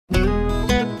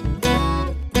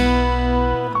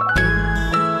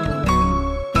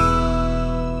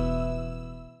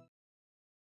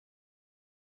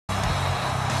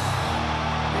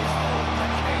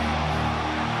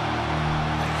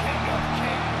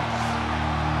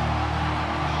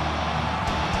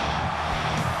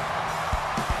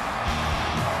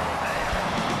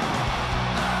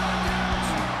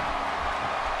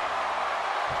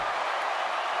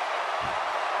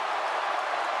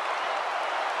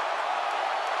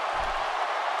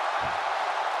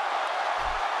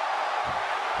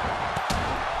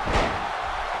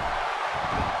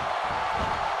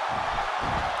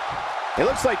It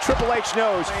looks like Triple H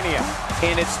knows,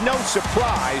 and it's no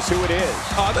surprise who it is.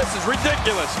 Oh, this is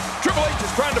ridiculous. Triple H is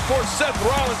trying to force Seth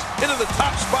Rollins into the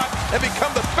top spot and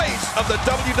become the face of the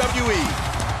WWE.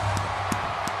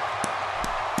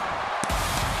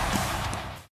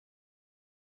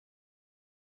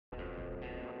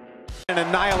 And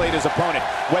annihilate his opponent.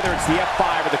 Whether it's the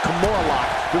F5 or the Kimura lock,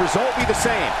 the result will be the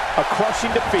same. A crushing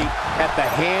defeat at the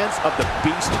hands of the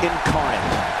Beast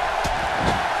Incarnate.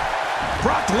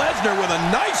 Brock Lesnar with a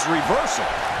nice reversal.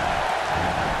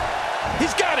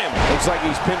 He's got him. Looks like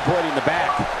he's pinpointing the back.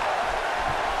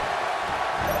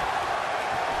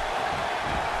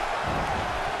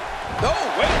 Oh,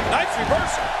 wait, nice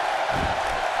reversal.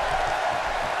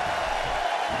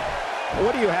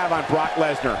 What do you have on Brock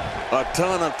Lesnar? A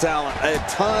ton of talent, a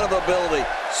ton of ability.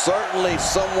 Certainly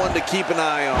someone to keep an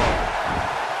eye on.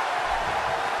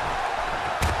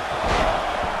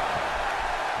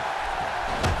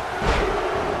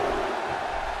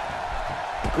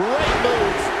 Great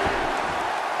move.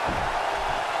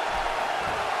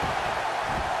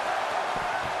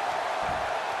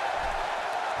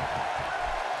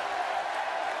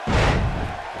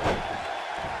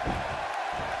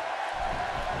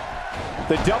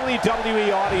 The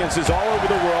WWE audience is all over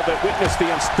the world that witnessed the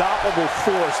unstoppable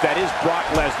force that is Brock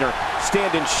Lesnar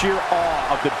stand in sheer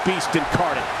awe of the Beast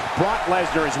Incarnate. Brock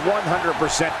Lesnar is 100%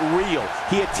 real.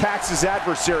 He attacks his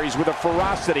adversaries with a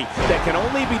ferocity that can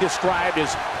only be described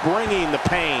as bringing the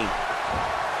pain.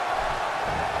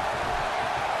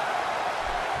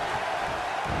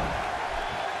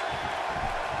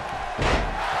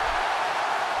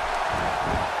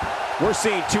 We're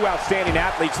seeing two outstanding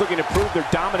athletes looking to prove their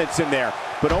dominance in there,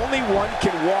 but only one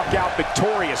can walk out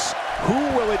victorious. Who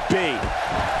will it be?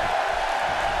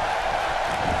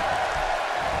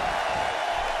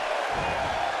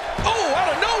 Oh, out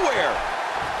of nowhere.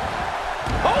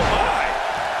 Oh, my.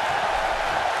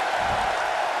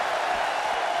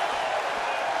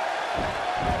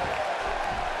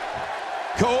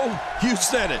 Cole, you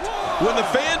said it. When the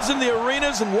fans in the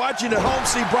arenas and watching at home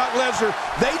see Brock Lesnar,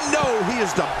 they know he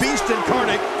is the Beast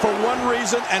Incarnate for one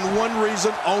reason and one reason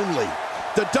only.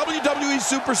 The WWE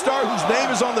superstar whose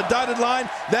name is on the dotted line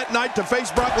that night to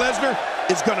face Brock Lesnar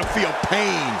is going to feel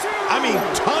pain. I mean,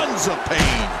 tons of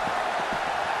pain.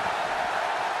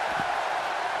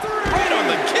 Right on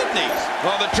the kidneys.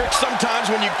 Well, the trick sometimes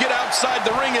when you get outside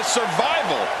the ring is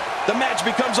survival. The match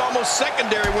becomes almost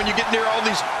secondary when you get near all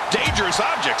these dangerous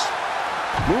objects.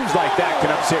 Moves like that can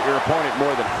upset your opponent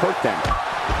more than hurt them.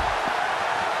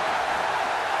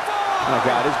 Oh my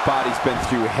God, his body's been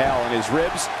through hell, and his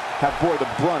ribs have bore the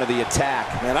brunt of the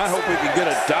attack. Man, I hope we can get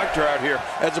a doctor out here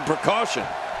as a precaution.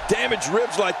 Damaged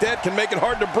ribs like that can make it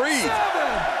hard to breathe.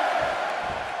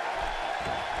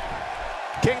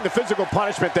 King, the physical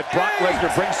punishment that Brock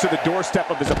Lesnar brings to the doorstep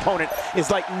of his opponent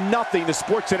is like nothing the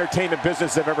sports entertainment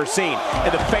business have ever seen,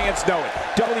 and the fans know it.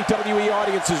 WWE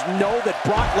audiences know that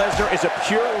Brock Lesnar is a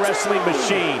pure wrestling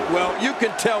machine. Well, you can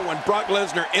tell when Brock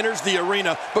Lesnar enters the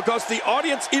arena because the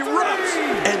audience erupts,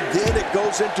 and then it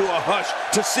goes into a hush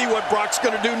to see what Brock's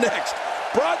going to do next.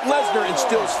 Brock Lesnar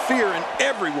instills fear in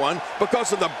everyone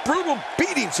because of the brutal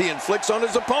beatings he inflicts on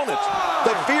his opponents.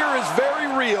 The fear is very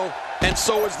real, and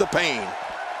so is the pain.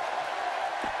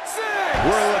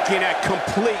 We're looking at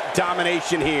complete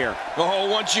domination here. Oh,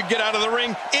 once you get out of the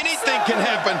ring, anything can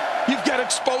happen. You've got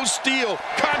exposed steel,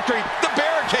 concrete, the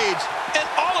barricades, and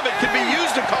all of it can be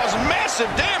used to cause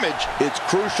massive damage. It's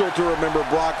crucial to remember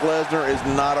Brock Lesnar is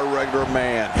not a regular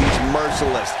man. He's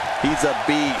merciless. He's a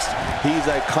beast. He's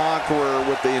a conqueror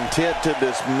with the intent to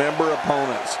dismember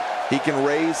opponents. He can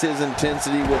raise his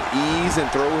intensity with ease and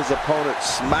throw his opponent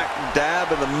smack dab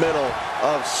in the middle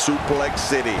of Suplex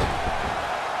City.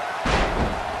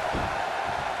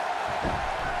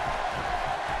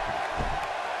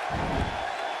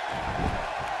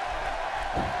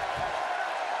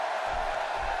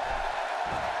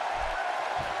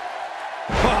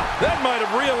 That might have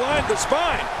realigned the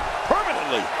spine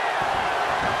permanently.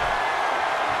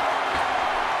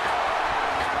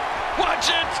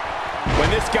 Watch it! When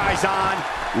this guy's on,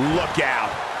 look out.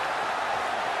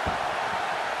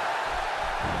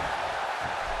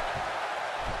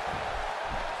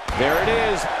 There it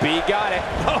is. B got it.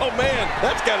 Oh, man,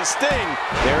 that's got a sting.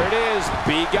 There it is.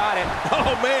 B got it.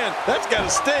 Oh, man, that's got a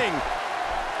sting.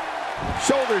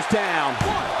 Shoulders down.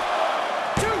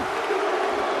 1, 2.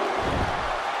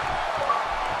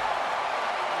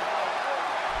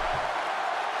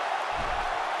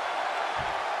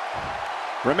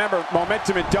 Remember,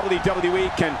 momentum in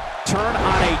WWE can turn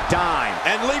on a dime.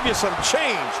 And leave you some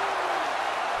change.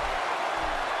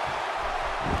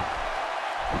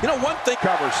 You know, one thing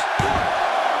Covers. 1,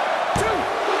 2.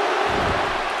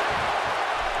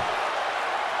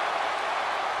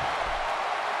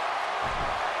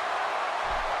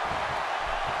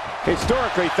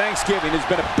 Historically, Thanksgiving has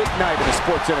been a big night in the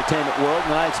sports entertainment world,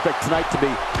 and I expect tonight to be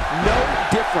no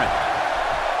different.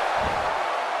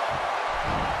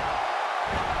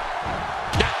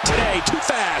 Not today, too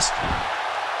fast.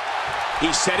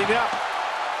 He's setting it up.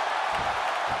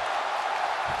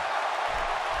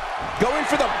 Going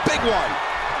for the big one.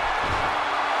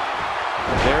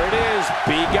 There it is.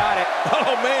 B got it.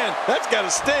 Oh, man, that's got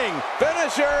a sting.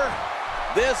 Finisher.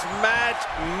 This match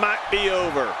might be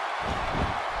over.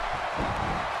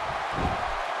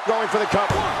 Going for the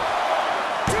cover. 1,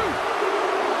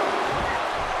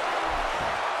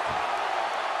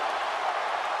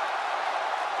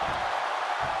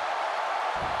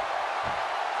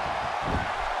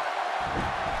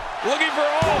 2. Looking for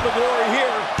all the glory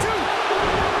here. 2.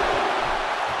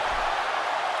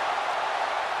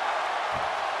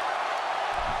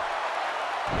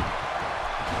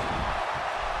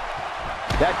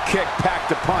 That kick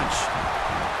packed a punch.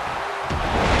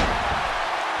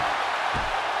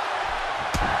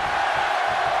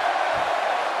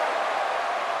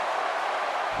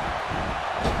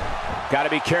 Got to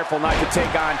be careful not to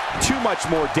take on too much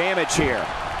more damage here.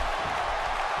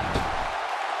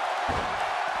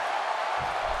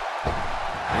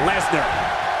 Lesnar.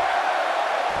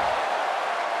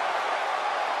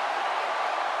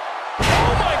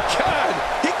 Oh, my God.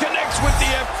 He connects with the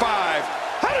F5.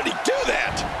 How did he do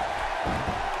that?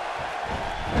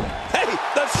 Hey,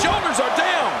 the shoulders are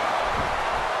down.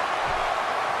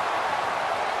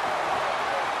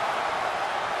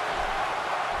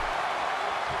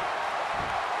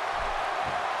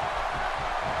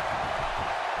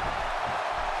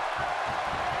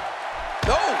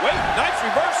 Oh, wait, nice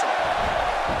reversal.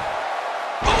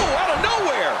 Oh, out of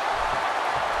nowhere.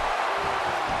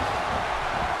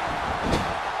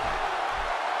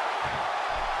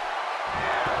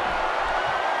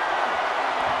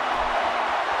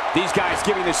 These guys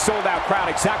giving this sold-out crowd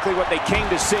exactly what they came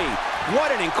to see.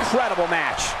 What an incredible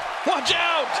match. Watch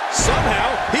out!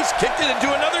 Somehow, he's kicked it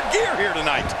into another gear here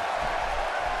tonight.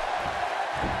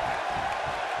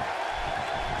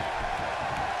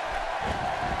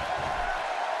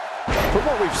 From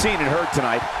what we've seen and heard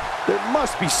tonight, there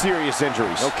must be serious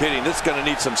injuries. No kidding, this is going to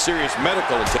need some serious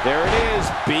medical attention. There it is.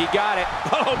 B got it.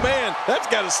 Oh, man, that's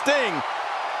got a sting.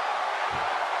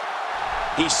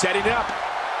 He's setting it up.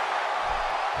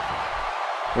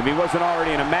 If he wasn't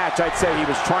already in a match, I'd say he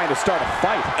was trying to start a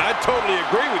fight. I totally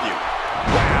agree with you.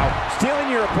 Wow. Stealing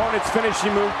your opponent's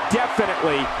finishing move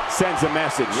definitely sends a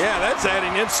message. Yeah, that's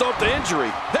adding insult to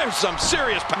injury. There's some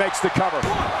serious... Makes the cover.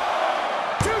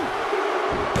 1, 2.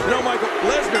 You know, Michael,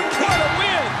 Lesnar got a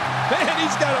win. Man,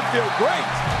 he's got to feel great.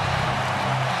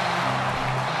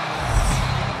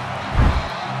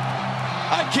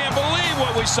 I can't believe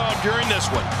what we saw during this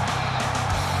one.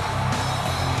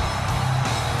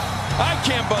 I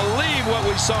can't believe what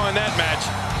we saw in that match.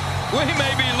 We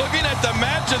may be looking at the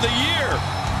match of the year.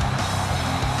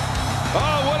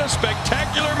 Oh, what a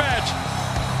spectacular match.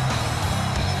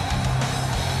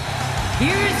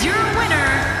 Here's your winner,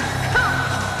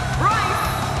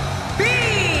 B.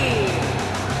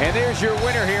 And there's your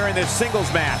winner here in this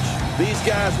singles match. These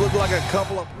guys look like a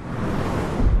couple of...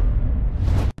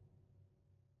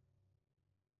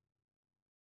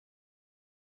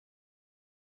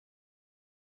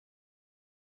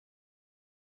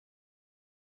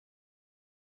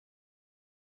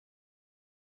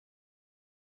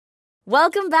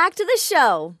 Welcome back to the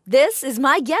show. This is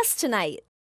my guest tonight.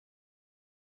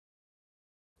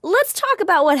 Let's talk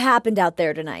about what happened out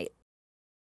there tonight.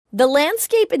 The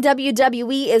landscape in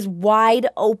WWE is wide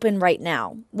open right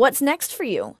now. What's next for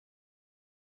you?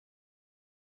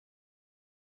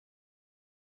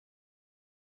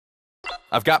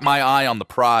 I've got my eye on the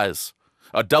prize,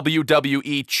 a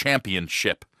WWE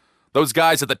championship. Those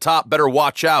guys at the top better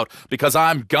watch out because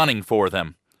I'm gunning for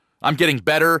them. I'm getting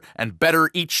better and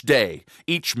better each day,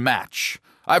 each match.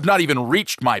 I've not even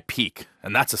reached my peak,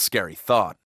 and that's a scary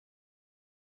thought.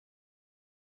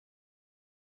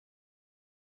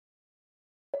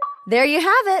 There you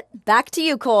have it. Back to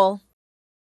you, Cole.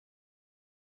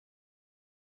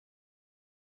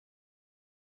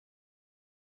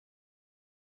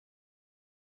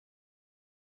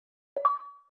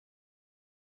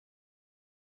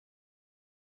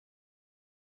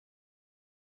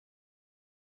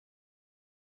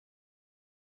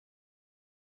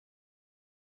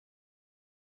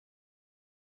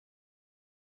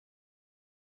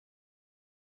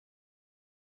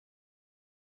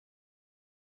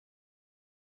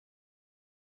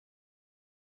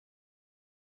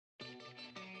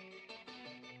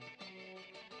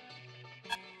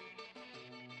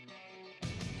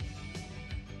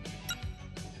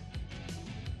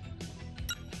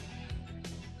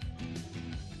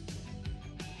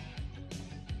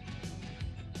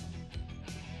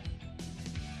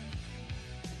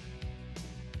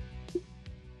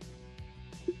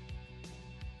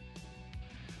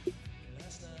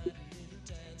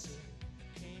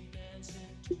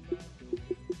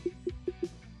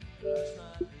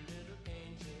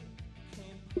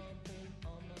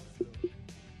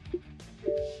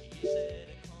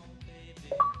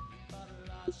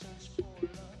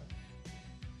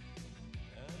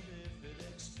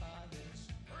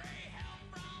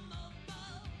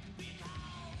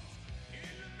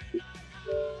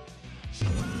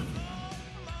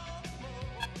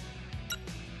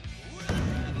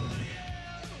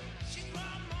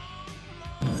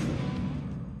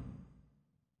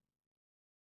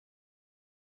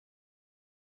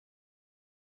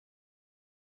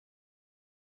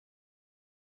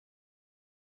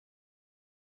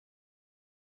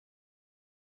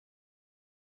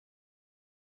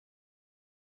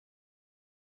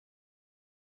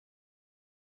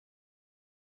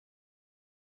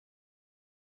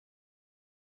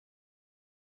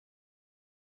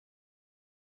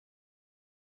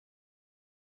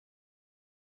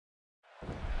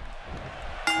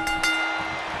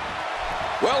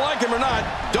 Well, like him or not,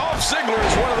 Dolph Ziggler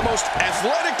is one of the most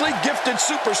athletically gifted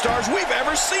superstars we've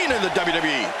ever seen in the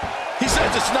WWE. He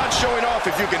says it's not showing off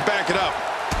if you can back it up.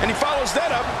 And he follows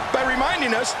that up by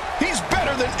reminding us he's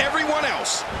better than everyone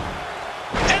else.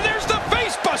 And there's the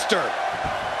face buster.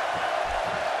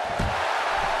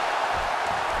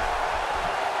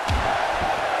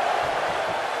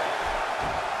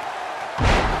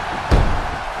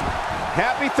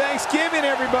 Happy Thanksgiving,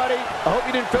 everybody. I hope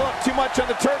you didn't fill up too much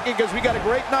on the turkey because we got a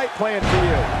great night planned for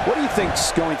you. What do you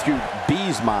think's going through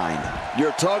B's mind?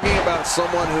 You're talking about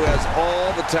someone who has all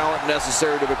the talent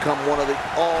necessary to become one of the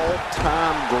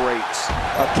all-time greats.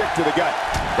 A kick to the gut.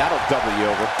 That'll double you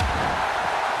over.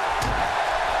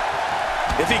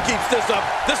 If he keeps this up,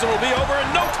 this one will be over in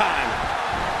no time.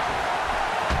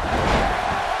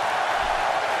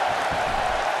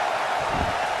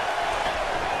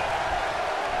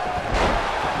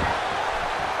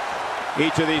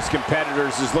 Each of these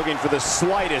competitors is looking for the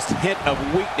slightest hint of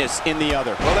weakness in the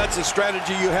other. Well, that's a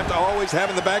strategy you have to always have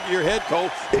in the back of your head,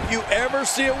 Cole. If you ever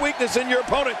see a weakness in your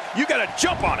opponent, you got to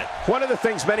jump on it. One of the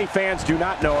things many fans do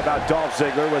not know about Dolph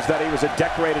Ziggler was that he was a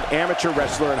decorated amateur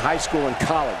wrestler in high school and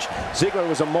college. Ziggler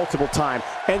was a multiple-time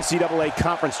NCAA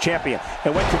conference champion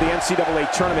and went to the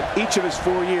NCAA tournament each of his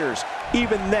 4 years.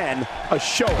 Even then, a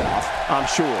show-off, I'm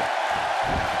sure.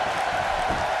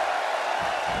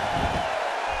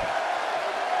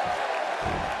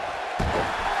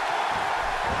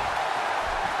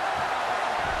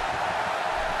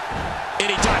 And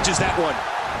he dodges that one.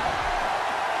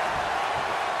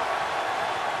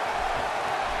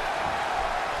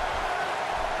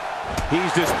 He's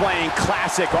displaying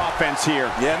classic offense here.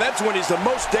 Yeah, and that's when he's the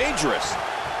most dangerous.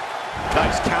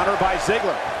 Nice counter by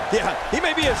Ziggler. Yeah, he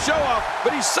may be a show-off,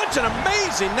 but he's such an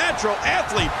amazing natural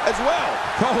athlete as well.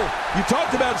 Oh, you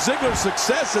talked about Ziggler's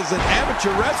success as an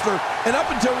amateur wrestler, and up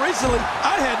until recently,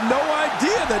 I had no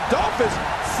idea that Dolph is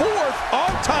 4th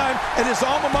all-time in his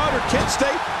alma mater, Kent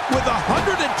State, with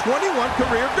 121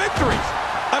 career victories.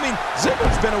 I mean,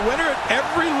 Ziggler's been a winner at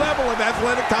every level of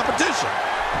athletic competition.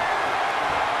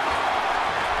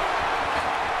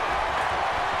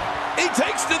 He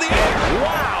takes to the air.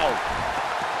 Wow!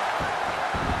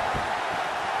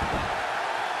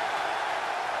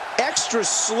 Extra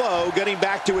slow getting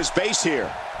back to his base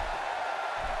here.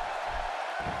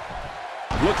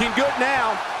 Looking good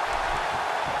now.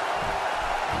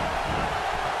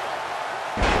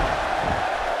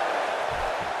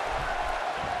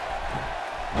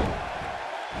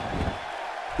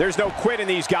 There's no quit in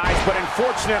these guys, but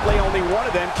unfortunately only one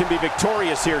of them can be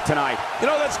victorious here tonight. You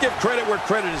know, let's give credit where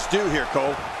credit is due here,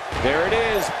 Cole. There it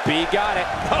is. B got it.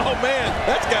 Oh, man,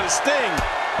 that's got a sting.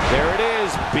 There it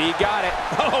is. B got it.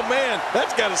 Oh, man,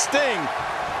 that's got a sting.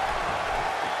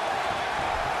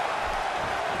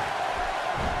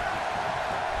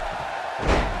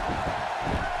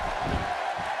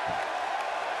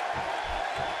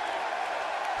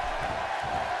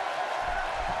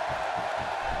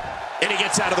 And he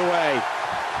gets out of the way.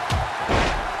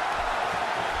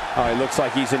 Oh, it looks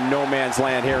like he's in no man's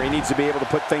land here. He needs to be able to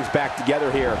put things back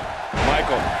together here.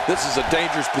 Michael, this is a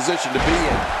dangerous position to be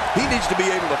in. He needs to be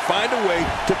able to find a way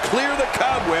to clear the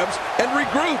cobwebs and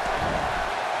regroup.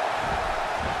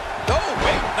 Oh,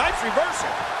 wait, nice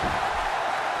reversal.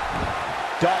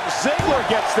 Dolph Ziggler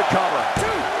gets the cover.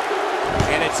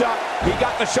 And it's up. He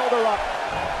got the shoulder up.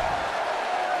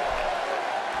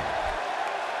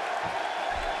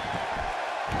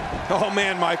 Oh,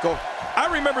 man, Michael. I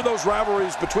remember those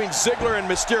rivalries between Ziggler and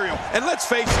Mysterio. And let's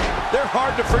face it, they're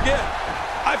hard to forget.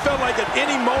 I felt like at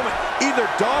any moment, either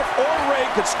Dolph or Ray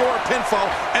could score a pinfall,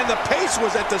 and the pace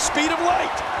was at the speed of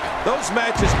light. Those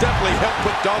matches definitely helped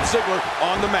put Dolph Ziggler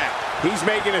on the map. He's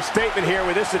making a statement here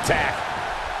with this attack.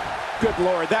 Good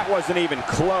Lord, that wasn't even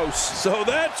close. So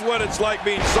that's what it's like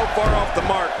being so far off the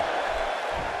mark.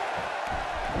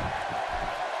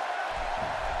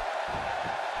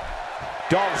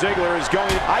 Dolph Ziggler is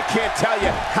going, I can't tell you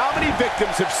how many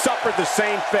victims have suffered the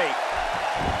same fate.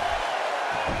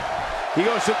 He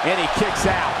goes and he kicks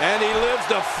out. And he lives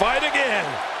to fight again.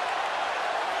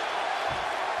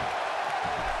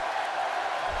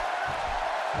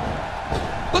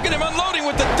 Look at him unloading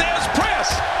with the Dez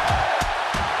press.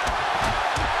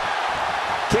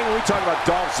 King, when we talk about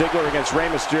Dolph Ziggler against Rey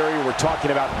Mysterio, we're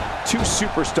talking about two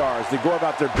superstars that go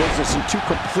about their business in two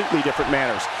completely different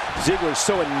manners. Ziggler's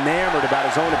so enamored about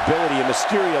his own ability, and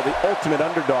Mysterio, the ultimate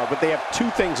underdog, but they have two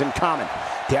things in common.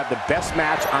 To have the best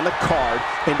match on the card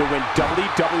and to win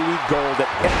WWE Gold.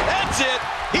 That's it.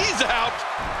 He's out.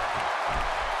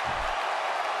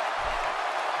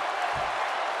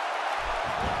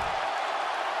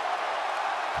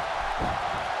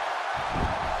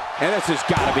 And this has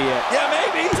got to be it. Yeah,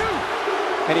 maybe.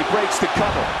 And he breaks the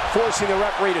cover, forcing the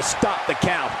referee to stop the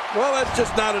count. Well, that's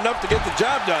just not enough to get the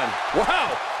job done.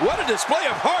 Wow, what a display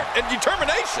of heart and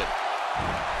determination.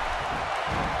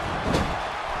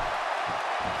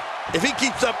 If he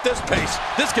keeps up this pace,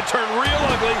 this could turn real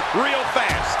ugly real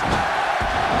fast.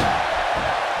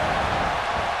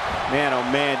 Man, oh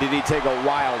man, did he take a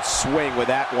wild swing with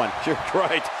that one. You're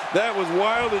right. That was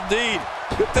wild indeed.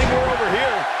 Good thing we're over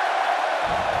here.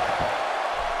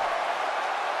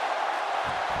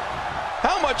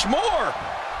 How much more?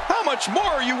 How much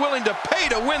more are you willing to pay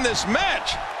to win this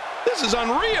match? This is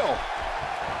unreal.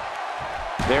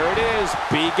 There it is.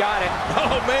 B got it.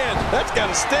 Oh, man, that's got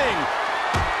to sting.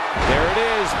 There it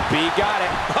is. B got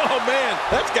it. Oh, man,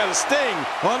 that's got to sting.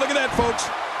 Oh, look at that, folks.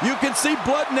 You can see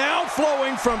blood now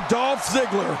flowing from Dolph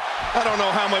Ziggler. I don't know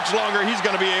how much longer he's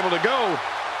going to be able to go.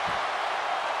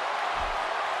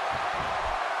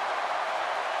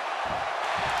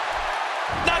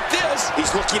 Not this.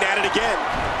 He's looking at it again.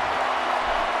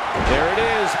 There it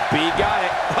is. B got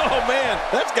it. Oh, man,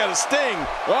 that's got to sting.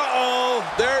 Uh-oh,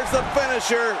 there's the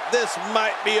finisher. This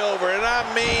might be over, and I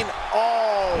mean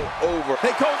all over.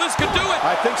 Hey, Cole, this could do it.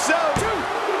 I think so.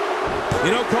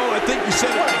 You know, Cole, I think you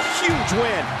said What it. a huge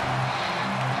win.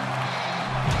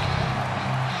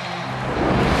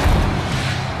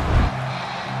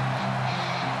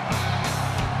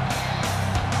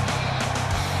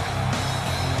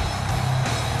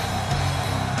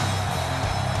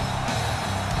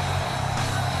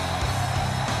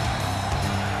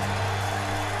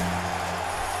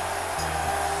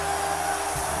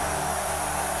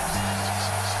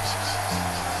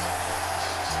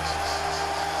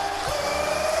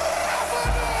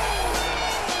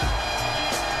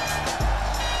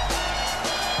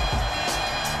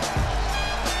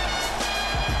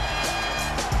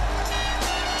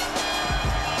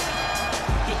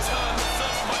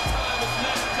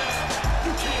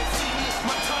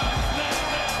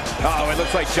 Oh, it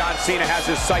looks like John Cena has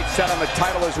his sights set on the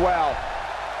title as well.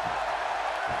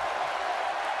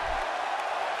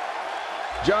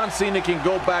 John Cena can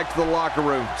go back to the locker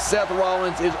room. Seth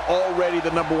Rollins is already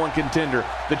the #1 contender.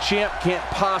 The champ can't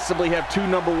possibly have two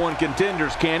 #1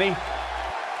 contenders, can he?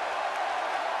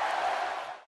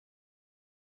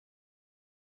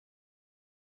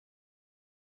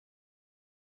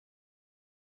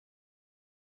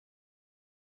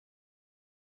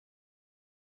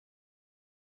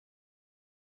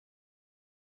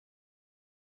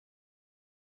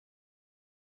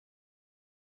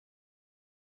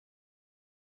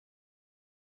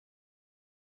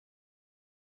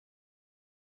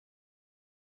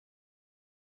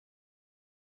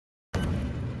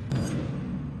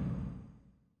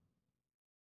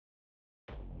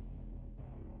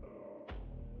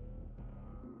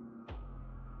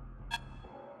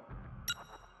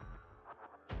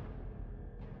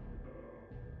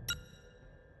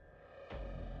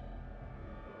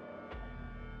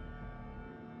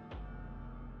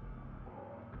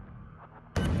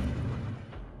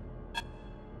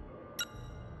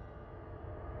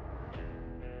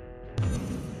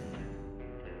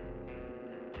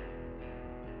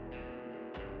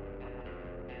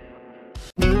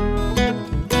 You